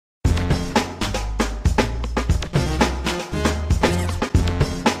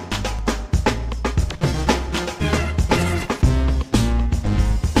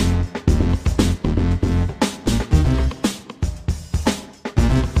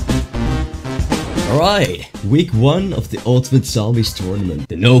Alright, week 1 of the Ultimate Zombies tournament,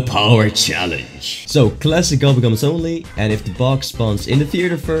 the No Power Challenge. So, classic gobblegums only, and if the box spawns in the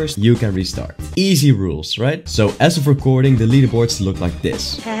theater first, you can restart. Easy rules, right? So, as of recording, the leaderboards look like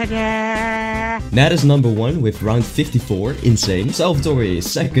this. Nat is number 1 with round 54, insane. Salvatore is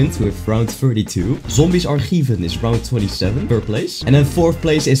second with round 32. Zombies Archieven is round 27, third place. And then 4th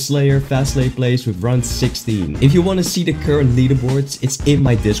place is Slayer, Fastlane place with round 16. If you want to see the current leaderboards, it's in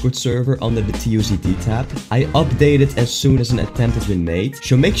my Discord server under the TUZD tab. I update it as soon as an attempt has been made,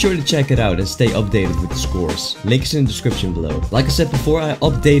 so make sure to check it out and stay updated with the scores. Link is in the description below. Like I said before, I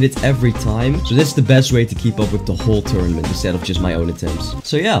update it every time, so that's the best way to keep up with the whole tournament instead of just my own attempts.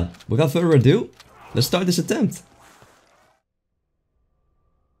 So yeah, without further ado, let's start this attempt.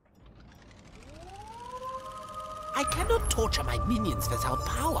 I cannot torture my minions without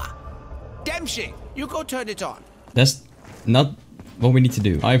power. Dempsey, you go turn it on. That's not what we need to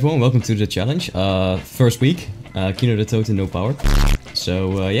do. Hi everyone, welcome to the challenge. First week, Kino Der Toten, no power.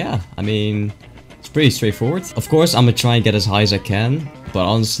 So yeah, I mean, it's pretty straightforward. Of course, I'm gonna try and get as high as I can. But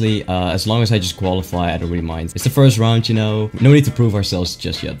honestly, as long as I just qualify, I don't really mind. It's the first round, you know. No need to prove ourselves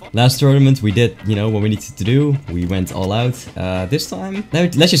just yet. Last tournament, we did, you know, what we needed to do. We went all out. This time,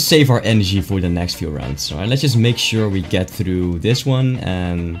 let's just save our energy for the next few rounds. Alright, let's just make sure we get through this one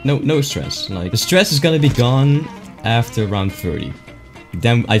and no stress. Like, the stress is gonna be gone after round 30.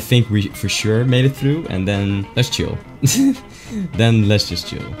 Then I think we for sure made it through, and then let's chill. Then let's just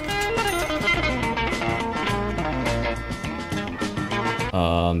chill.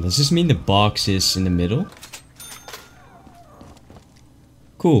 Does this mean the box is in the middle?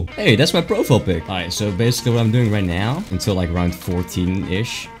 Cool. Hey, that's my profile pic. Alright, so basically what I'm doing right now, until like round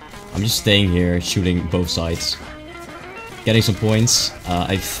 14-ish, I'm just staying here, shooting both sides. Getting some points.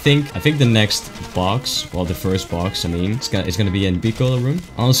 I think the next box, well, the first box, I mean, it's gonna be in B-Cola room.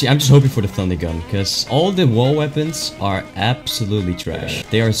 Honestly, I'm just hoping for the Thunder Gun, because all the wall weapons are absolutely trash.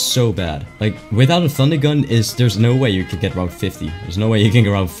 They are so bad. Like, without a Thunder Gun, there's no way you can get round 50. There's no way you can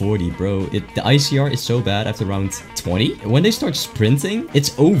get around 40, bro. The ICR is so bad after round 20. When they start sprinting,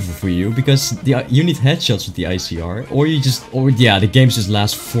 it's over for you, because you need headshots with the ICR, or yeah, the games just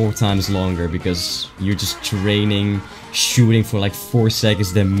last 4 times longer, because you're just training, shooting for like 4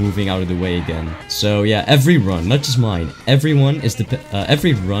 seconds, then moving out of the way again. So yeah, every run, not just mine, every run is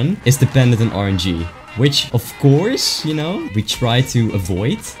dependent on RNG. Which, of course, you know, we try to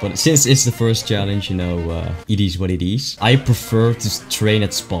avoid. But since it's the first challenge, you know, it is what it is. I prefer to train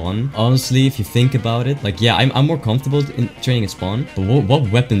at spawn. Honestly, if you think about it, like, yeah, I'm more comfortable in training at spawn. But what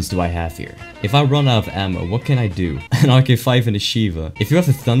weapons do I have here? If I run out of ammo, what can I do? An RK5 and a Shiva. If you have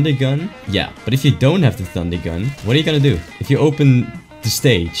the Thunder Gun, yeah. But if you don't have the Thunder Gun, what are you gonna do? If you open the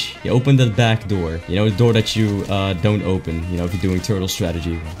stage, you open the back door. You know, the door that you don't open. You know, if you're doing turtle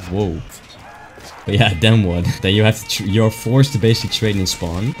strategy. Whoa. But yeah, then what? Then you're forced to basically train in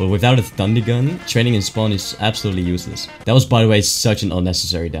spawn. But without a Thunder Gun, training in spawn is absolutely useless. That was, by the way, such an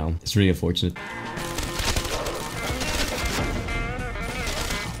unnecessary down. It's really unfortunate.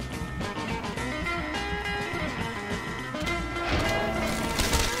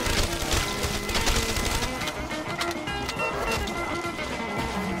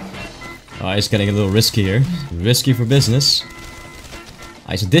 It's getting a little risky here. Risky for business.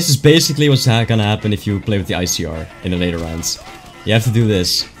 So this is basically what's gonna happen if you play with the ICR in the later rounds. You have to do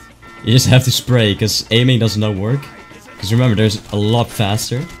this. You just have to spray, because aiming does not work. Because remember, there's a lot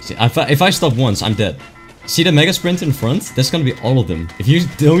faster. See, if I stop once, I'm dead. See the Mega Sprint in front? That's gonna be all of them. If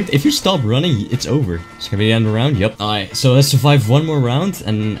you stop running, it's over. It's gonna be the end of the round, yep. Alright, so let's survive one more round,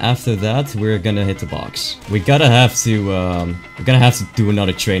 and after that, we're gonna hit the box. We're gonna have to do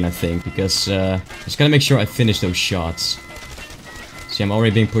another train, I think, because just gotta make sure I finish those shots. See, I'm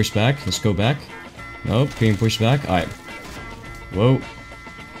already being pushed back. Let's go back. Nope, being pushed back. Alright. Whoa.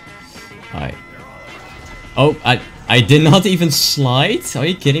 Alright. Oh, I did not even slide? Are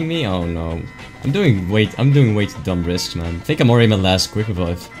you kidding me? Oh no. I'm doing way too dumb risks, man. I think I'm already my last quick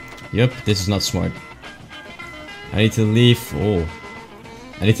revive. Yep, this is not smart. I need to leave. Oh.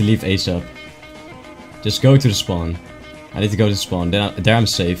 I need to leave ASAP. Just go to the spawn. I need to go to the spawn. There I'm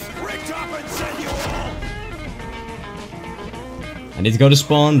safe. I need to go to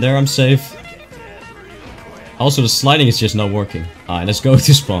spawn, there I'm safe. Also, the sliding is just not working. Alright, let's go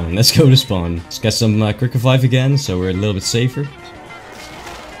to spawn, let's go to spawn. Let's get some quick revive again, so we're a little bit safer.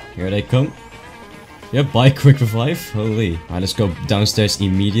 Here they come. Yep, bye quick revive, holy. Alright, let's go downstairs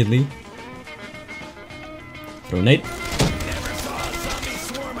immediately. Throw nade.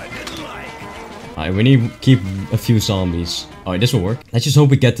 Alright, we need to keep a few zombies. Alright, this will work. Let's just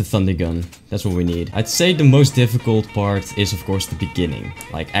hope we get the thunder gun. That's what we need. I'd say the most difficult part is of course the beginning.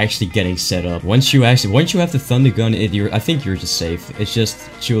 Like actually getting set up. Once you have the thunder gun, I think you're just safe. It's just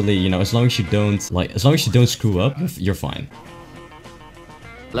truly, you know, as long as you don't screw up, you're fine.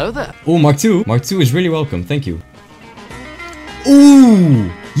 Hello there. Oh, Mark 2. Mark 2 is really welcome. Thank you.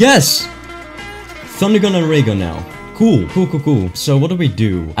 Ooh! Yes! Thunder gun and ray gun now. Cool. So what do we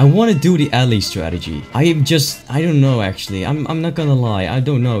do? I want to do the alley strategy. I don't know actually. I'm not gonna lie. I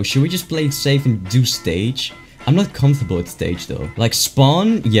don't know. Should we just play it safe and do stage? I'm not comfortable at stage though. Like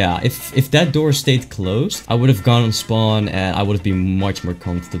spawn, yeah, if that door stayed closed, I would have gone on spawn and I would have been much more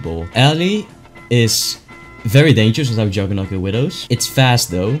comfortable. Alley is very dangerous without Juggernaut and Widows. It's fast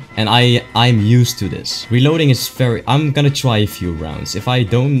though, and I'm used to this. Reloading is I'm gonna try a few rounds. If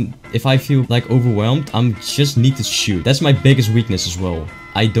I feel like overwhelmed, I'm just need to shoot. That's my biggest weakness as well.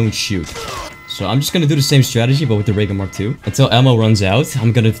 I don't shoot. So I'm just gonna do the same strategy, but with the Ray Gun Mark 2. Until ammo runs out,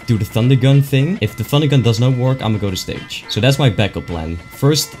 I'm gonna do the Thunder Gun thing. If the Thunder Gun does not work, I'm gonna go to stage. So that's my backup plan.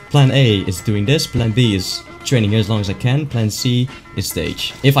 First, plan A is doing this. Plan B is training here as long as I can. Plan C is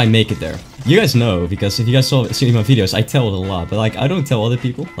stage. If I make it there. You guys know, because if you guys see my videos, I tell it a lot. But like, I don't tell other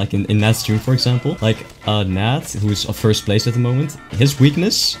people. Like in Nat's stream, for example. Like, Nat, who's first place at the moment. His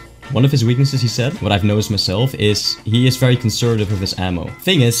weakness... One of his weaknesses, he said, what I've noticed myself, is he is very conservative with his ammo.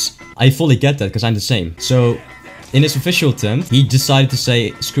 Thing is, I fully get that because I'm the same. So, in his official attempt, he decided to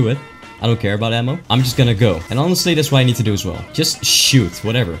say, screw it, I don't care about ammo, I'm just gonna go. And honestly, that's what I need to do as well. Just shoot,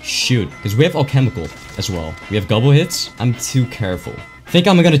 whatever, shoot. Because we have alchemical as well. We have gobble hits, I'm too careful. I think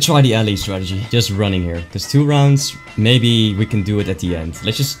I'm gonna try the alley strategy, just running here. Because 2 rounds, maybe we can do it at the end.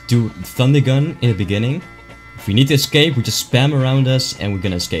 Let's just do Thunder Gun in the beginning. If we need to escape, we just spam around us and we're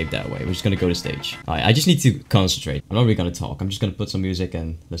gonna escape that way. We're just gonna go to stage. Alright, I just need to concentrate. I'm not really gonna talk. I'm just gonna put some music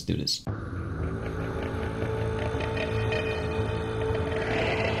and let's do this.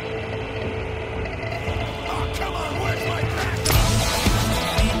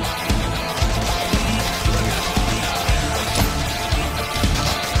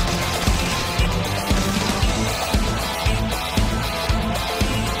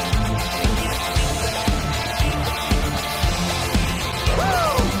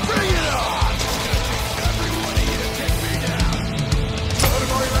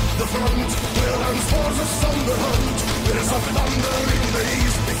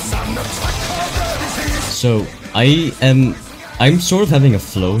 So, I'm sort of having a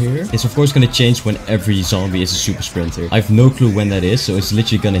flow here. It's of course gonna change when every zombie is a super sprinter. I have no clue when that is, so it's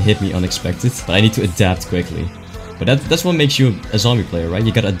literally gonna hit me unexpected. But I need to adapt quickly. But that's what makes you a zombie player, right?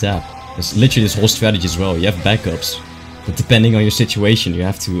 You gotta adapt. It's literally this whole strategy as well. You have backups. But depending on your situation, you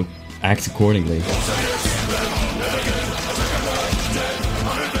have to act accordingly.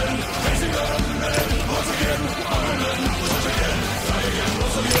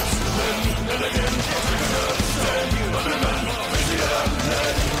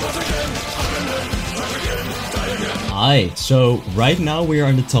 Alright, so right now we are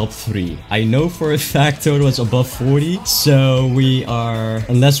in the top 3. I know for a fact Toto was above 40, so we are,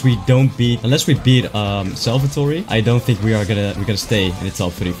 unless we beat Salvatore, I don't think we're gonna stay in the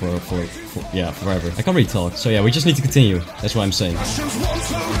top 3 for forever. I can't really talk, so yeah, we just need to continue. That's what I'm saying.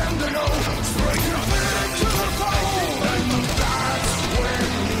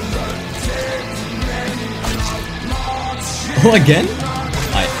 Oh, again?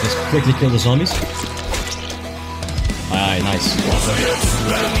 Alright, let's quickly kill the zombies. Alright, nice.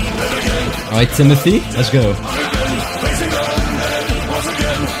 Alright, Timothy, let's go.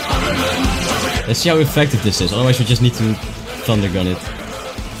 Let's see how effective this is, otherwise we just need to thunder gun it.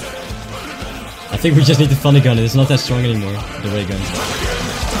 I think we just need to thunder gun it, it's not that strong anymore, the ray gun.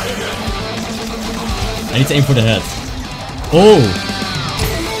 I need to aim for the head. Oh!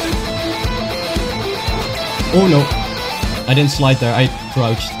 Oh no. I didn't slide there, I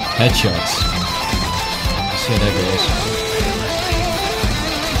crouched. Headshots. See how that goes.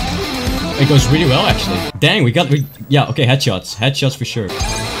 It goes really well actually. Dang, yeah, okay, headshots. Headshots for sure. Now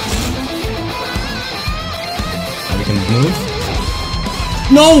we can move.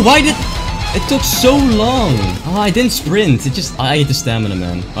 No, why did... It took so long. Oh, I didn't sprint. I hate the stamina,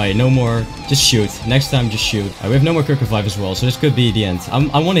 man. Alright, no more. Just shoot. Next time, just shoot. Alright, we have no more Kirk revive as well, so this could be the end.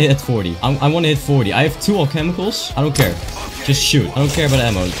 I want to hit 40. I want to hit 40. I have 2 alchemicals. I don't care. Just shoot. I don't care about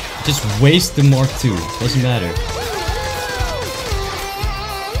ammo. Just waste the Mark II. Doesn't matter.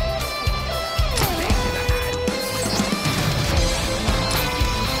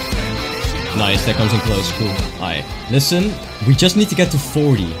 Nice, that comes in close, cool. Alright, listen, we just need to get to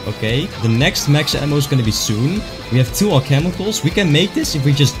 40, okay? The next max ammo is gonna be soon. We have 2 alchemicals. We can make this if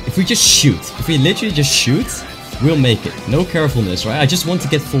we just shoot. If we literally just shoot, We'll make it. No carefulness, right? I just want to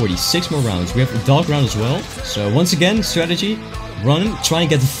get 40. 6 more rounds. We have a dog round as well. So once again, strategy. Run, try and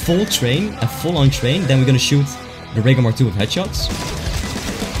get the full train, a full-on train. Then we're gonna shoot the Regamar 2 with headshots.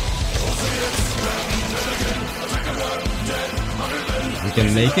 We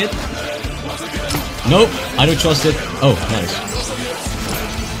can make it. Nope, I don't trust it. Oh, nice.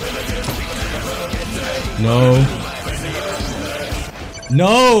 No.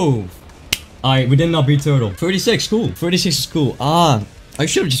 No! Alright, we did not beat Turtle. 36, cool. 36 is cool. Ah, I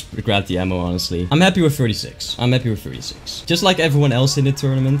should have just grabbed the ammo, honestly. I'm happy with 36. I'm happy with 36. Just like everyone else in the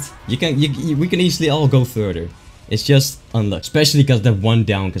tournament, we can easily all go further. It's just unlucky. Especially because that one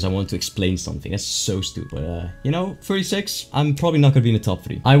down because I wanted to explain something. That's so stupid. You know, 36, I'm probably not going to be in the top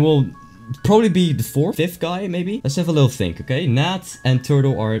 3. I will probably be the 4th, 5th guy, maybe. Let's have a little think, okay? Nat and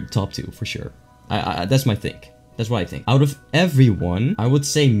Turtle are top 2, for sure. That's my think. That's what I think. Out of everyone, I would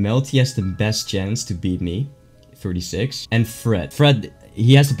say Melty has the best chance to beat me. 36. And Fred. Fred,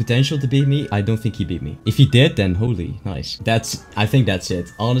 he has the potential to beat me. I don't think he beat me. If he did, then holy, nice. I think that's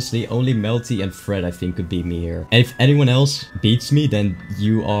it. Honestly, only Melty and Fred, I think, could beat me here. And if anyone else beats me, then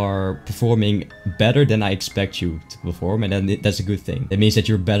you are performing better than I expect you to perform. And then that's a good thing. That means that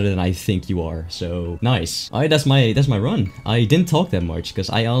you're better than I think you are. So, nice. Alright, that's my run. I didn't talk that much because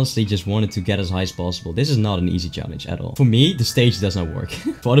I honestly just wanted to get as high as possible. This is not an easy challenge at all. For me, the stage does not work.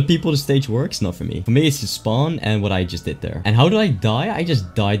 For other people, the stage works. Not for me. For me, it's the spawn and what I just did there. And how did I die? I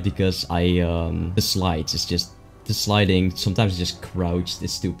just died because the slides, it's just the sliding, sometimes it's just crouched,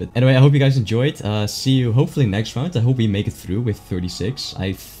 it's stupid. Anyway, I hope you guys enjoyed. See you hopefully next round. I hope we make it through with 36.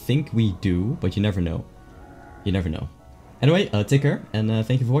 I think we do, but you never know. You never know. Anyway, take care and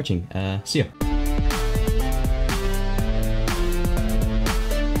thank you for watching. See ya.